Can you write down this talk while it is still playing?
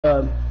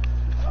Um,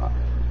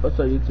 what's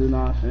up YouTube, you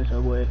know what I'm saying? It's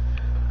your boy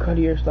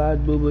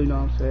Therealrtsbouba, you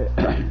know what I'm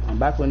saying? I'm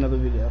back with another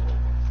video.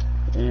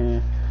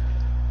 And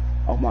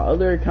on my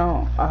other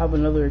account, I have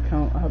another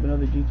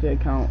GTA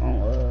account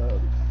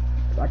on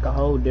like a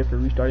whole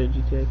different restarted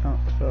GTA account.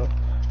 So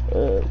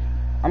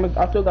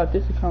I still got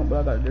this account,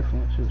 but I got a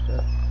different one too,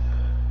 so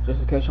just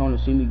in case you want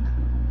to see me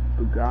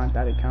grind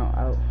that account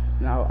out.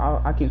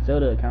 Now I can sell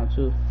the account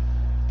too.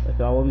 If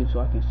y'all want me to,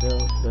 I can sell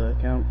the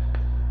account.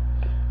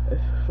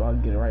 So I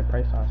can get the right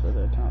price out of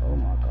the account. Oh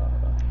my god.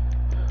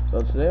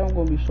 So today I'm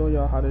gonna be showing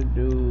y'all how to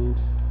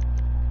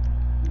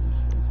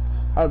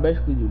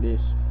basically do this,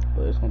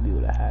 but it's gonna be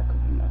with a hack,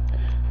 you know.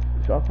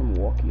 If y'all from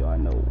Milwaukee, y'all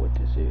know what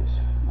this is. You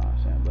know what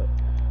I'm saying? But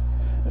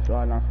if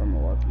y'all not from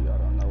Milwaukee, y'all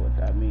don't know what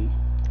that means.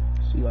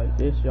 See, like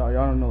this, y'all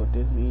don't know what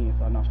this means if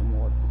y'all not from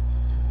Milwaukee.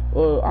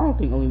 Well, I don't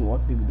think only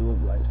Milwaukee people do it,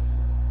 but like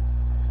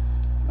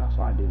that's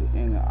why I did it.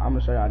 And I'm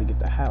gonna show y'all how to get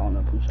the hat on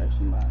the push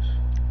actually mask.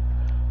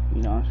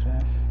 You know what I'm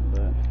saying?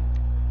 But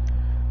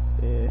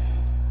yeah,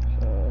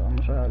 so I'm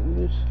gonna show you how to do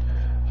this.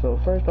 So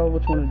first off,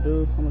 what you wanna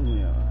do?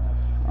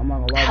 I'm not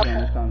gonna lie to you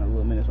on this time in a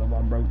little minute. So if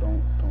I'm broke,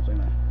 don't say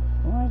nothing.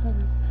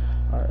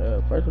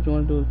 Alright, first what you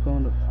wanna do is put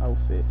on the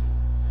outfit.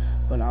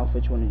 Put an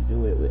outfit you wanna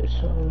do it with.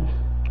 So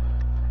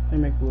let me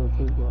make a little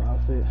quick little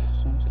outfit.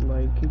 So it's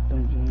like keep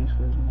them jeans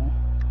first, you know.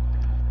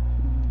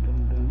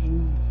 Them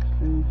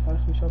jeans.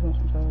 Actually shop on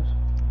sometimes.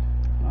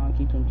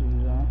 Keep them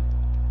jeans on.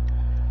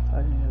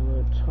 I need a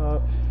little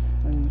top.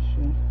 Let me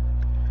see.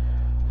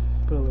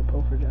 Put a little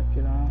puffer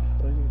jacket on.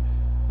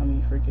 Let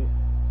me forget.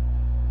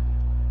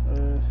 Let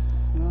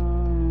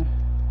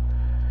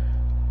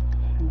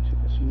me see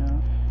this now.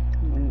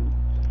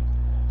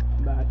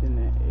 Back in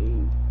the 8.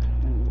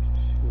 Let me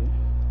see.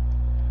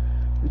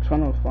 I'm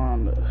trying to find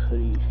the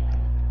hoodie.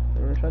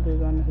 Where should I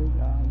design the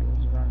hoodie? I don't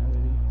design the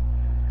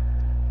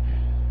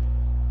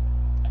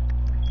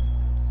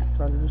hoodie.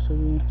 Try to do this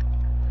hoodie.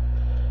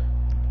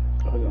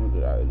 I'm gonna do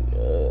that.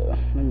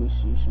 Let me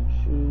see some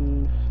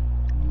shoes.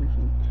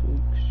 Some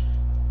kicks.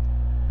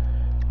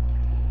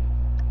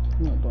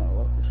 I'm not doing a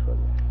loafers for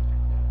them.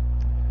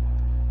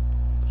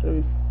 See?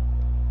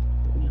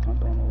 We're just gonna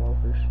throw on the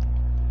loafers.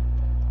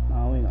 No,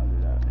 we ain't gonna do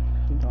that.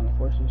 She's throwing the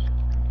forces.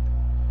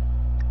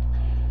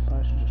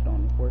 Probably should just throw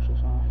the forces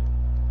on.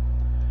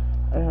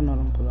 I have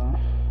nothing to put on.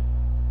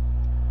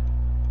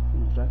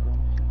 Exactly.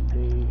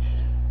 Days.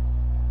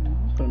 I'm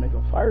just gonna make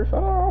a fire.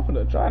 Hold on, I'm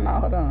gonna try now.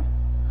 Hold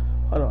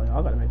on,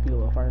 y'all gotta make me a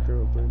little fire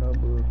real quick. No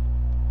boo.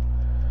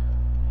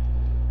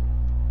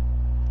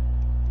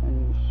 Let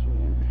me see.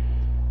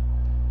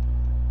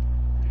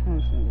 I'm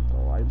just gonna get the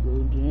light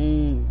blue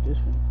jeans.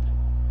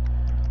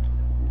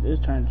 This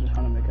turn just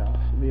trying to make out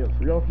video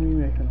for y'all from me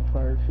making a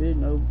fire fit.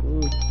 No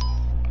boo.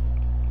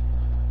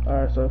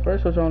 Alright, so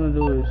first what y'all wanna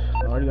do is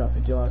I already got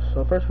 $50.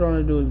 So first what I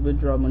wanna do is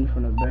withdraw money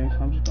from the bank. So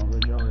I'm just gonna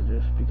withdraw it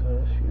just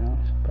because, you know,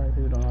 probably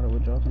people don't know how to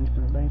withdraw money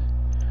from the bank.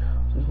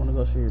 So just wanna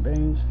go to your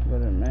banks, go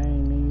to the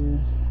main menu,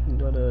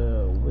 go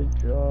to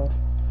withdraw.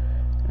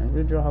 And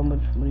withdraw how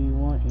much money you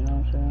want, you know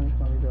what I'm saying? I'm just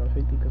gonna withdraw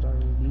 50 because I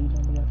already need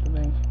something at the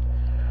bank.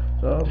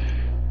 So,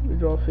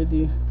 withdraw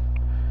 50.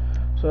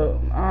 So,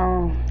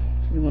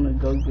 you wanna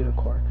go get a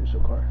car, just a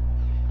car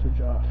to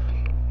drive.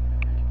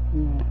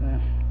 You know what I'm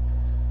saying?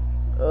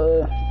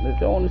 If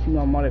y'all wanna see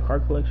my modded car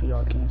collection,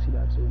 y'all can see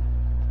that too.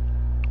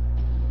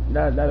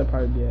 That'll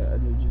probably be a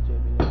new GTA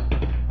video.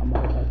 A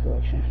modded car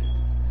collection.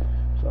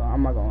 So,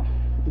 I'm not gonna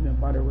even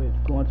bother with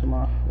going to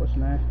my, what's the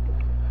name?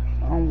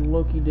 I'm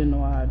lucky didn't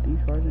know I had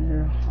these cards in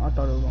here. I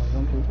thought it was only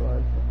them 2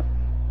 cards.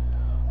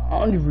 I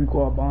don't even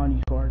recall buying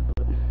these cards,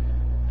 but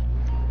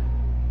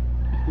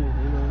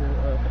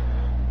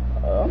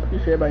I'm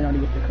pretty sure everybody know to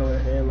get the color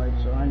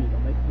headlights, so I need to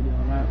make a video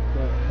on that.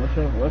 But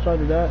once y'all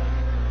do that,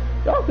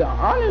 y'all can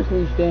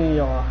honestly stay in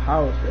your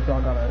house if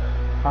y'all got a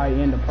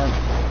high-end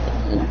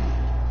apartment.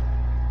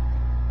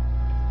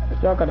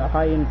 If y'all got a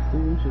high-end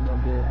food, should go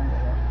good.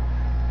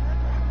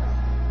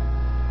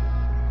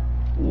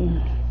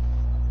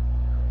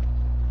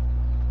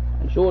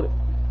 Shorty.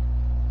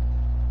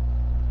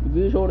 You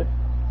good, shorty?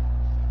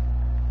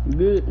 You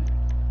good?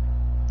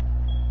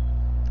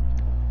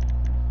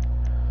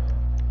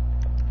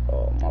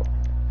 Oh my.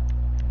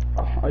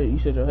 Oh, you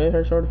said your head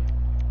hurt, shorty?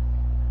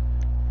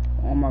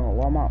 Oh my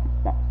god,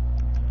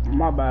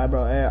 my bad,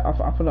 bro. Hey, I'm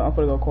finna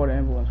go call the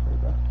ambulance for you,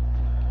 bro.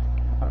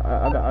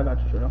 I got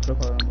you, shorty. I'm finna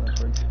call the ambulance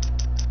for you.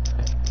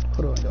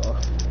 Hold on, y'all.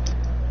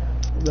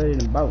 Ready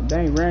to bout.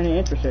 Dang, ran the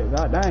intersect.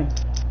 God dang.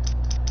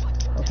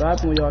 What's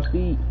happening with y'all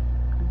speed?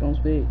 Don't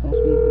speak, bitch.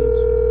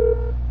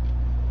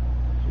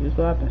 See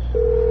what happens.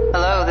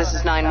 Hello, this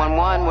is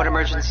 911. What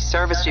emergency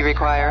service do you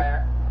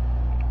require?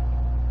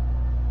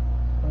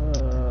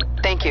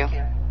 Thank you.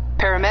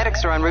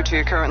 Paramedics are en route to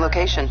your current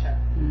location.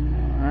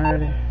 Alright,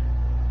 man.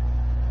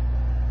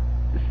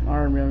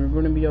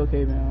 We're gonna be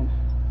okay, man.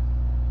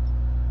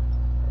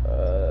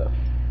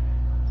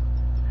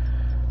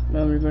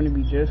 Man, we're gonna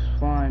be just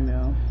fine,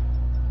 man.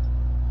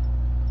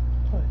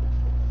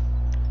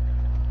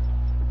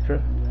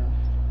 Trust me, man.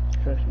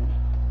 Trust me.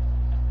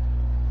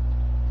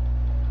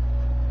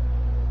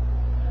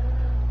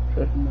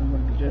 Trust me, I'm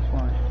gonna be just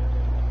fine.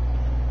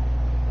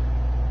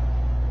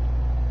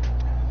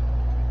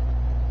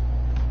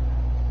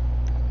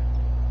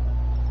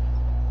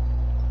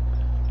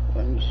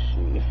 Let me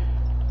see.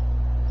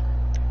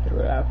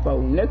 Look at that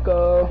phone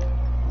nickel.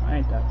 I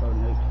ain't that phone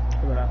nickel.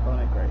 Look at that phone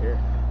nickel right here.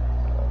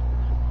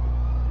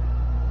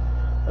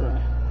 Hold on.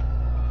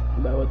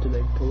 About what did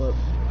they pull up?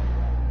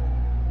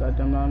 Got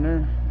them down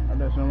there? Oh,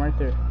 that's them right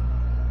there.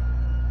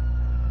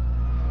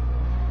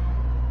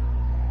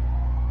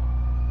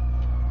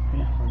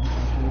 Yeah,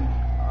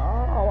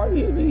 oh, why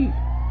you hit me?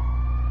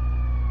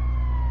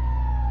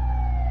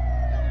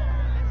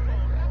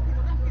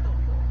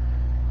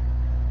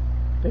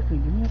 Basically,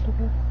 give me a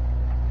couple.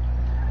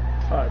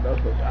 Alright, that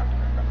was good.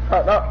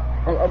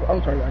 I'm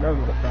sorry, guys. That was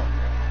a good stop.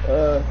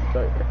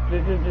 Sorry.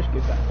 Just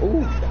get that.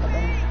 Ooh, I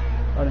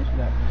didn't see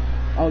that.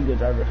 I'm a good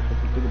driver if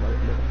you think about it.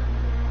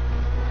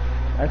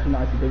 Actually,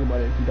 not if you think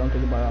about it. If you don't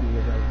think about it, I'm a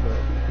good driver. But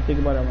if you think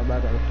about it, I'm a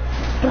bad driver.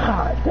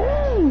 God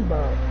dang,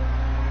 bro.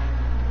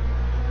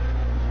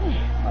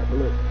 Alright, but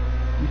look.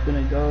 You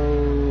finna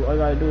go. All I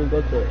gotta do is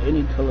go to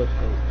any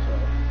telescope. So,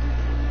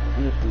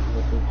 I'm just gonna go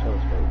to the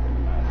telescope.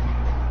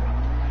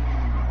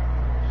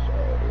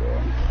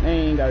 It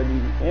ain't gotta be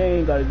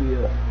it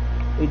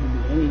could be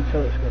any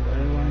telescope. All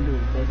you wanna do is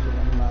go to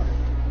one mouth.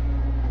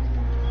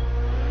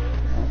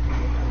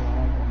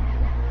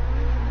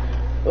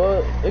 Well,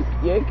 it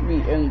could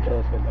be any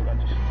telescope, like I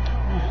just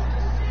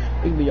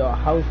it could be your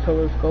house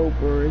telescope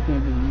or it can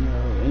be, you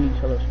know, any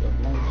telescope,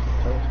 no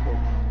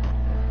telescope.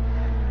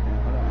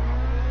 Yeah, hold on.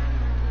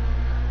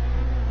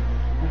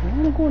 I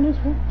wanna go in this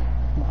one.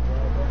 Come on,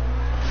 bro.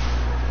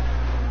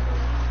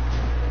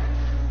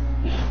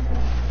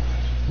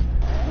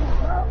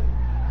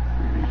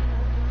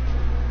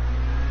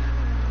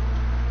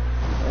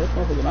 This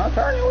motherfucker not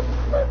turning. What the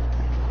fuck?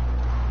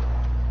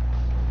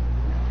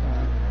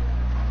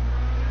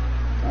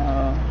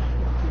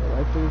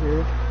 Right through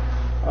here.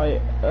 Oh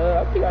yeah.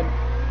 I think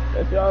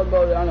if y'all go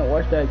down and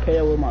watch that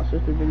KO with my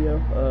sister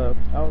video,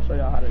 I'll show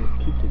y'all how to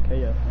keep the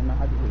KO and not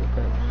how to do the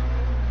curves.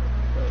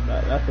 So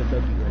that's a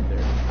W right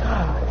there.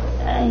 God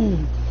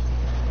dang.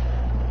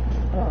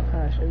 Oh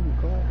gosh, there you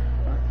go.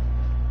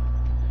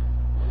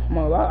 I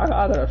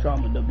gotta show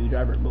I'm a W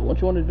driver, but what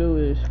you want to do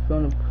is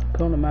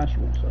put on the mask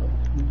you want, so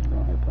you just go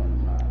ahead and put on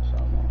the mask.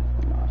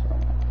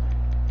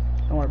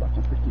 Don't worry about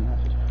some freaking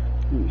masks.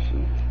 Let me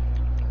see.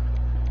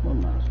 What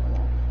mask I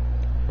want?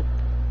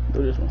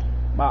 Do this one.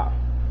 Bob.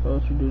 So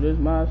once you do this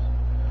mask,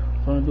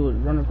 what you want to do is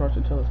run across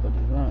the telescope.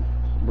 Just run.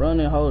 Run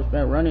and hold,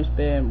 run and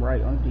spam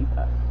right on the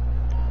D-pad.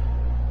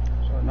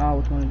 So now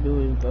what you want to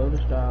do is go to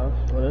styles,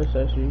 go to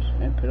accessories,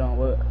 and put on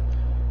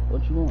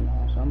what you want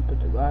now. So I'm gonna put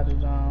the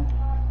glasses on.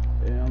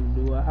 And I'm gonna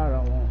do what hat I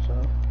want, so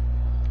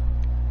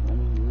let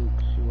me look,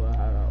 see what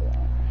hat I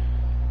want.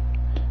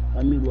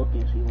 Let me look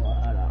and see what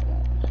hat I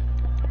want.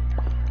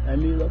 Let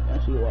me look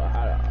and see what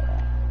hat I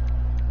want.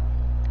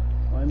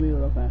 Let me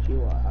look and see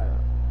what hat I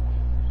want.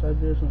 So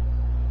this one?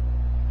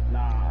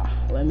 Nah,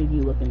 let me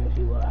keep looking and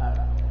see what hat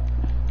I want.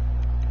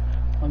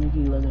 Let me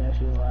keep looking and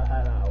see what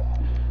hat I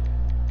want.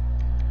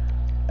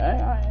 I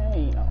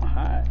ain't no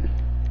hat.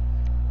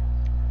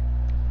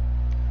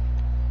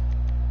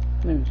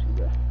 Let me see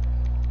that.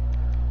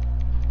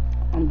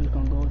 I'm just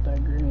gonna go with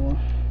that green one.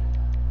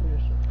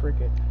 Just a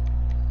frickin'.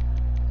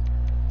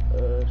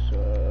 So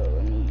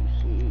let me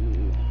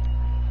see.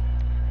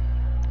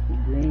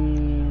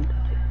 Green.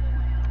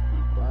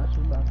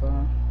 Glasses back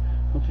on.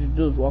 What you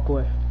do is walk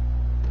away.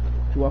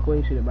 If you walk away,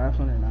 you see the mask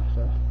on there now.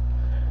 So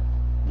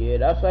yeah,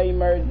 that's how you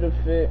merge the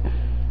fit.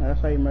 That's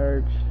how you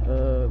merge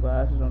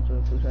glasses onto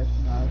the full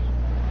section eyes.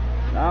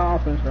 Now I'm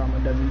finna start. I'm a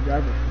W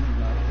driver. You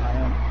know, I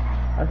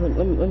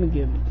am. Let me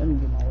get my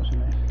what's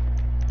name.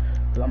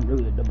 Cause I'm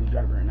really a double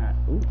driver in that.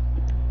 Ooh,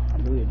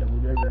 I'm really a double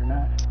driver in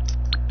that.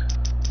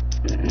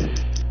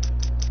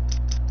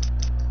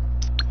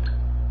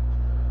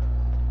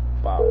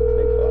 Wow,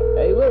 big fun.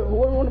 Hey, look, who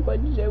wanna play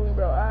DJ with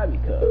bro Ivy?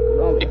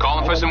 You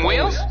calling for some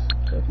wheels?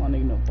 That's my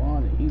nigga no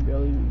fun, and he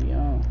barely even be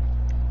on.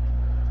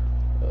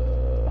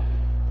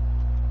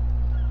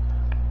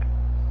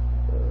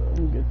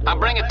 I'll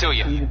bring it to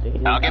you.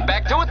 I'll get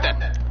back to it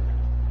then.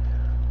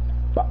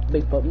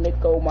 Big fuck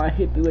Nico, my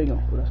hippie wing.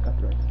 Oh, that's got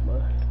the right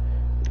bud.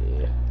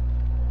 Yeah.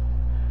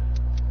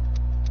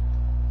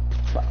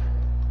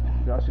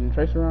 Y'all see the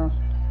tracer rounds?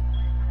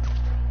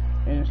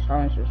 And it's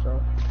silencer,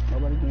 so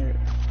nobody can hear it.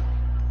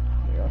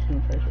 Yeah, y'all see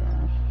the tracer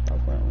rounds? Stop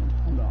playing.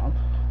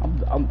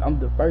 I'm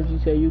the first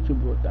GTA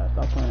YouTuber with that.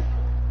 Stop playing.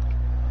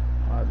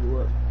 Alright,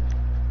 look.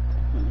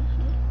 Let me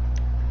see.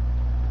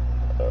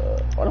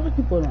 What if I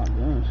keep putting on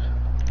guns?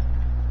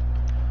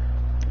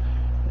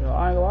 Yo,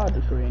 I ain't gonna lie to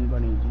destroy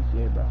anybody in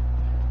GTA, bro.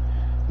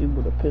 Even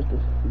with a pistol.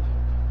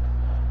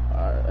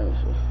 Alright, let me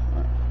see.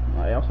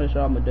 Alright, y'all finna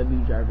show I'm a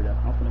W driver though.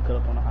 I'm finna cut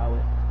up on the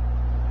highway.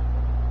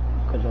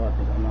 Cause y'all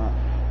think I'm not.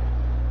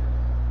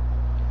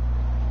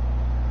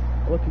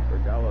 I lucky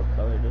forgot what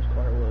color this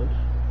car was.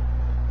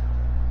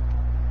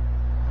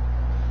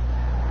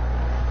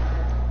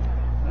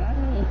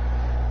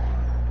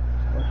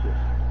 What's this?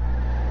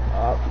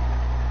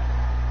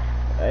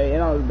 Hey,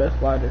 and was the best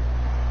slider.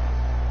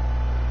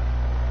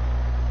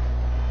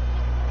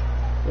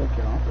 Look,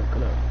 y'all, I'm gonna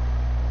cut up.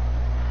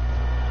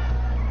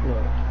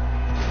 Look.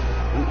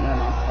 No,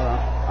 hold on.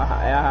 I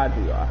had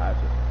to, y'all. I had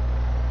to.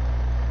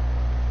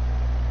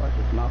 Watch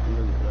this, mouth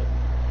really good.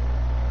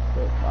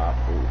 Look,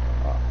 fool.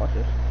 Watch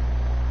this.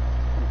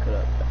 I'm gonna cut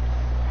up.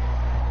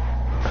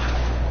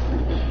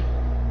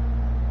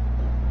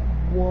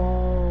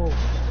 Whoa.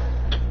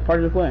 Part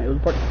of the plan. It was a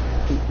part.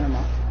 Never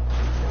mind.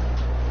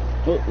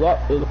 Look,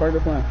 it was a part of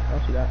the plan. I'll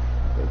see that.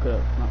 Okay, cut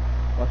up. No,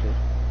 watch this.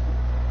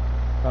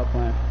 Stop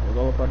playing. It was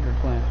all part of the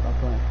plan. Stop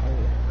playing. Oh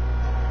yeah.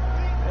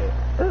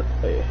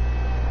 Hey.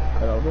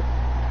 Cut over.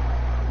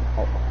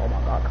 Oh my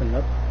god, cutting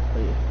up. Oh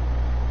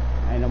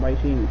yeah. Ain't nobody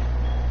seen me.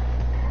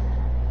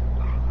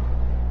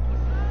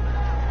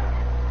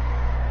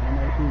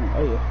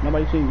 Oh yeah,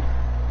 nobody seen me.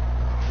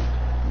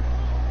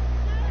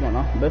 Come on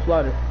now, best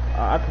slider.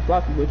 I can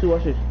slide you too.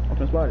 Watch this. I'm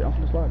finna slide it. Oh yeah,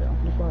 I'm finna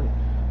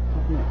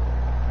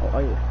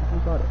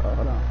slide it.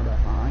 Hold on. I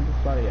ain't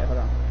gonna slide it yet. Hold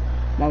on.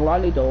 I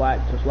need the lack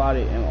to slide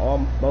it, and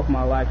both of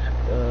my lacks,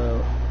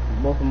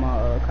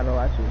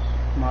 Cadillacs is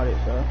modded.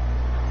 So,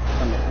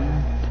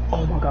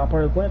 oh my god,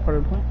 part of the plan.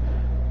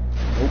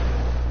 Nope.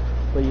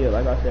 But yeah,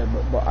 like I said,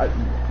 but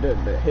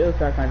the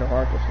Hellcat kind of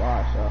hard to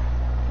slide. So,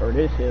 or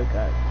this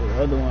Hellcat,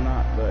 the other one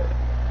not, but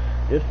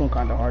this one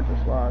kind of hard to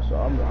slide. So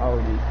I'm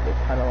already the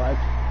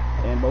Cadillacs,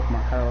 and both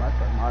my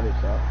Cadillacs are modded.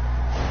 So I'm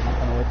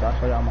gonna wait till I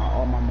show y'all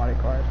all my modded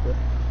cars. But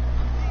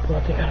I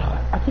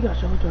think I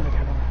showed y'all the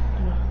Cadillac.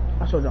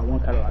 I showed y'all one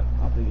Cadillac.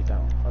 I'm gonna get that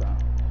one. Hold on.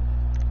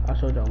 I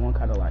showed y'all one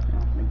Cadillac, and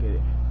I'm gonna get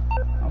it.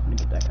 I'm gonna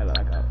get that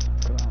Cadillac out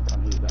because I'm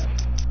trying to use that.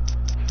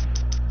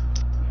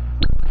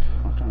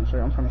 I'm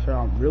trying to show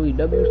I'm really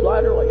W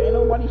slider. Like ain't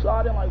nobody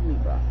sliding like me,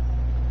 bro.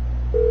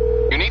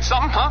 You need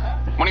something, huh?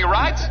 One of your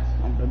rides?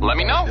 Let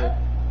me know.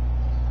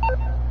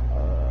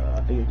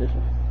 I think it's this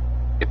one.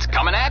 It's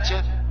coming at you.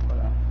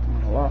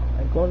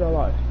 Hey, close your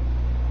eyes.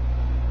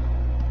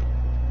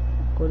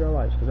 Close your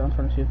eyes, because I'm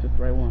trying to see if it's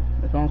the right one.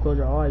 If I don't close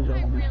your eyes, you're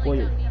going to be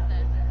spoiled.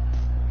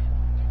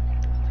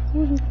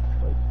 Wait,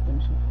 let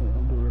me see.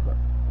 I'm doing it right.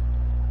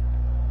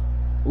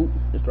 Ooh,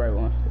 it's the right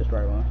one.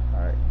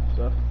 Alright,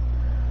 so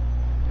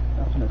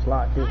I'm going to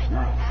slide this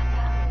now.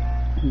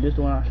 This is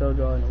the one I showed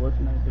y'all in the what's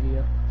night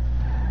video.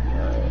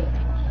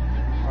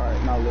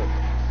 Alright, now look.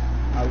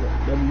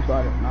 W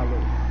slider. Now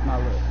look.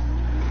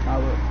 Oh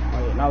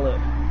yeah, now look.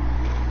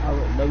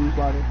 W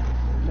slider.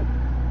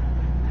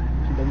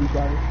 W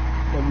slider.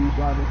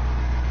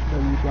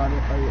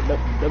 Oh yeah,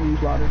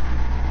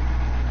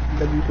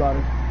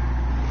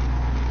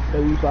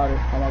 W slider.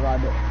 Oh my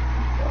god,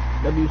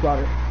 W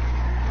slider.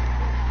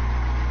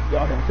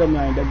 Y'all can tell me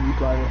I ain't W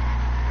slider.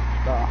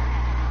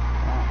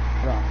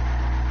 Hold on.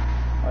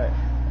 Alright.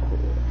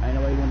 Ain't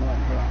nobody doing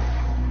nothing.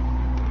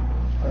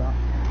 Hold on.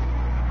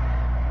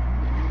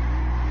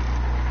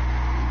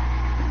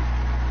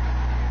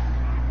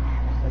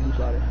 W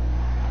slider.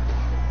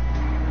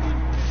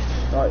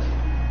 Alright.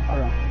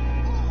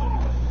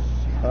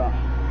 Hold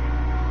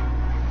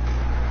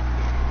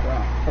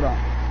on.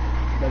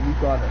 W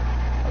slider.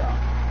 Hold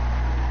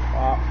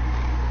on.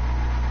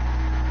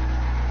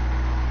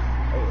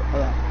 Hey,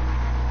 hold on.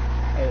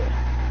 Hey.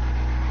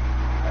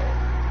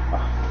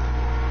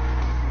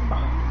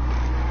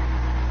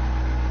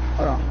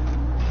 Hold on.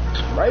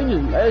 Bro, you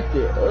just messed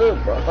it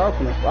up, bro. So I'm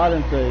finna slide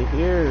into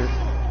here.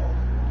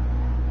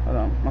 Hold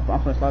on. I'm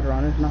finna slide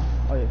around this now.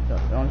 Oh yeah, you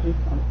wanna see?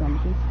 Come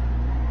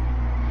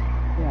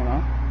on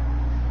now.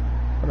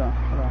 Hold on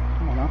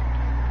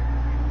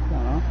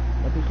now.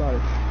 Let me slide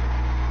it.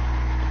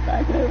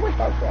 Back in there,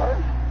 start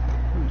sliding.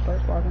 Start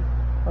sliding.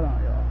 Hold on,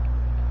 y'all.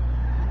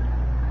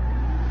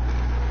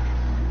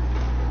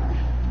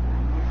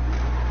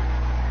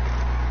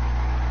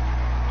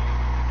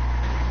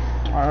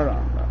 Alright, hold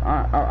on.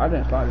 I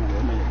didn't slide in for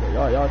a minute, but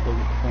y'all still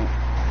get the point.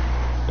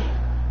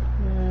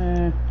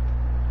 Man.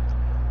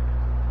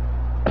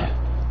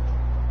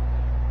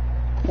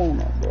 Come on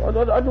now, bro. I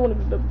just want to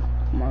be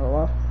I'm not gonna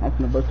lie. I'm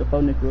finna bust the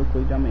phone nick real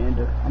quick. I'm gonna end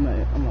the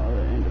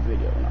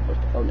video when I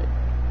bust the phone nick.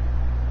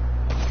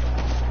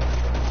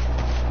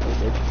 Hey,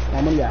 bitch.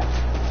 How many out?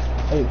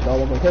 Hey, so I'm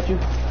gonna catch you?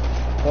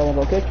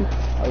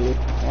 Oh yeah.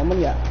 How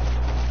many out?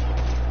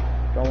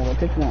 So I'm gonna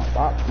catch you on.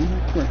 Stop.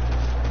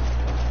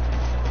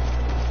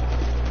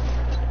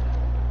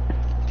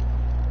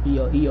 He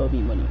owed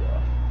me money,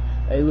 y'all.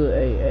 Hey, look,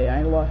 hey, I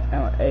ain't gonna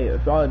lie. Hey,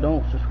 if y'all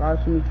don't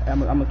subscribe to me, I'm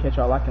gonna catch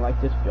y'all locking like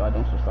this if y'all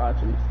don't subscribe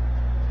to me.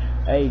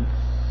 Hey,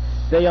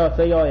 say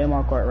y'all in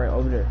my cart right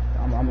over there.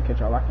 I'm gonna catch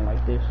y'all locking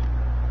like this.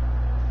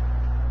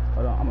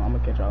 Hold on, I'm gonna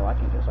catch y'all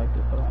locking just like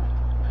this. Hold on.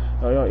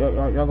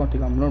 Y'all gonna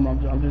think I'm normal.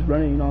 I'm just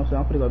running, you know what I'm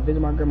saying? I'm gonna go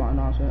visit my grandma, you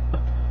know what I'm saying?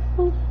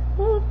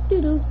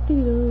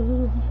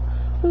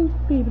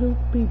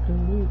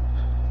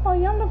 Oh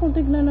yeah, I'm not gonna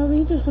think nothing of it.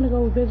 He's just gonna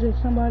go visit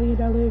somebody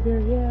that live here.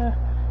 Yeah.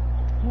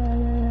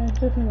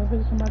 Just gonna go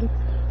visit somebody.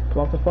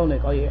 Pull off the phone,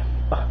 Nick. Oh yeah.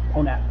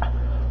 On that.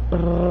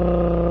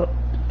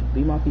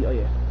 Leave my feet. Oh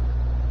yeah.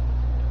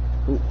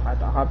 Ooh, I have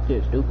to hop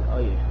this, stupid. Oh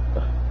yeah.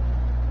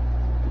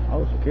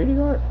 Oh, security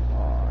guard.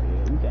 Oh yeah.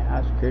 we can't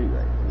have security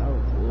right now.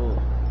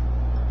 No,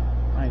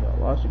 I ain't got a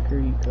lot of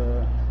security,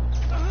 cuz.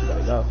 We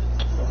gotta go.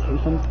 Do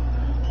something?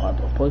 Oh,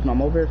 the police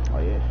I'm over here? Oh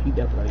yeah, he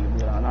definitely gotta get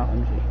me out now. Let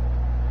me see.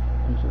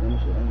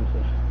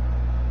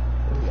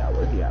 Where he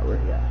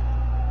at?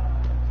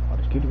 Oh,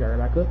 the security guard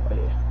back up? Oh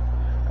yeah.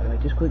 Gotta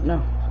make this quick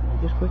now.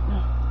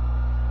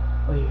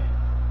 Oh yeah.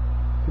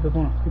 Keep up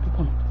on him.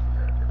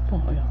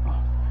 Oh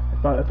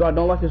yeah. If y'all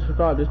don't like this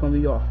subscribe, this gonna be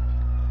y'all.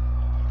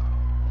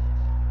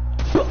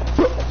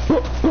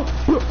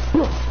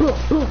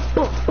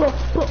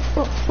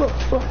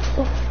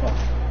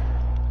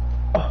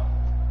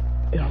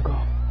 It don't go.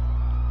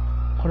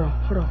 Hold on.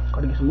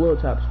 Gotta get some loyal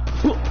taps.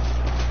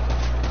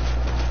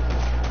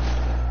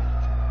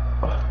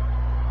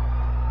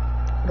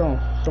 Hold on.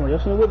 Somebody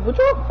else in the whip with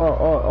y'all?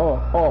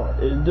 Oh.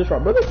 Is this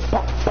right, brother?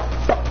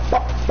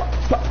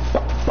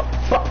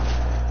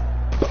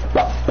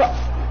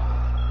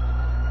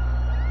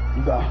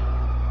 You got.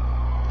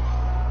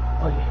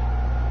 Oh yeah.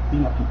 Be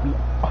my feet.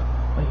 Oh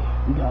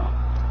yeah. You got.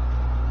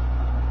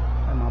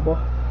 Hey, my boy.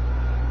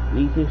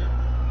 Need this.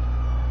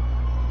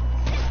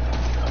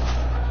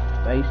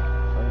 Space.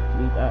 Oh yeah.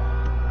 Need that.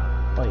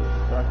 Oh yeah.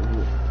 So I can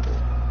do it.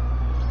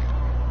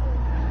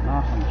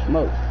 Nah, some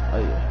smoke. Oh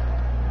yeah.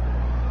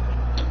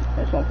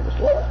 That's one for the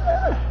slow.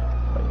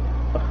 Oh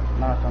yeah.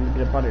 Now it's time to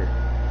get up out of here.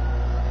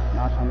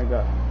 Now it's time to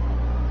go.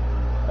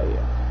 Oh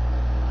yeah.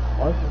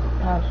 Oh, this is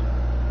passing.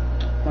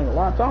 Like a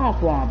lot of time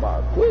flying by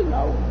quick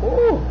now.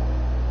 Ooh.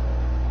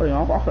 Oh yeah,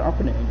 I'm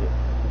finna end it.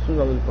 As soon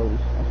as I leave the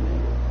police, I'm finna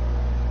end it.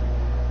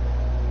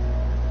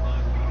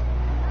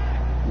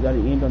 You gotta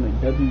end on the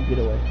W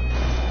getaway.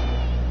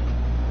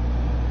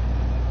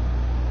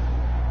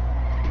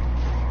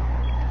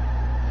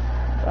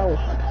 That was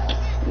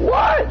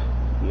what?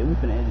 Yeah, we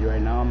finna end it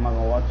right now. I'm not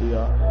gonna watch to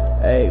y'all.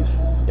 Hey,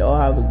 y'all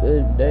have a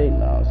good day.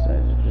 No, I'm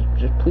saying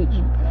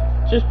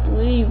just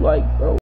please, like, bro.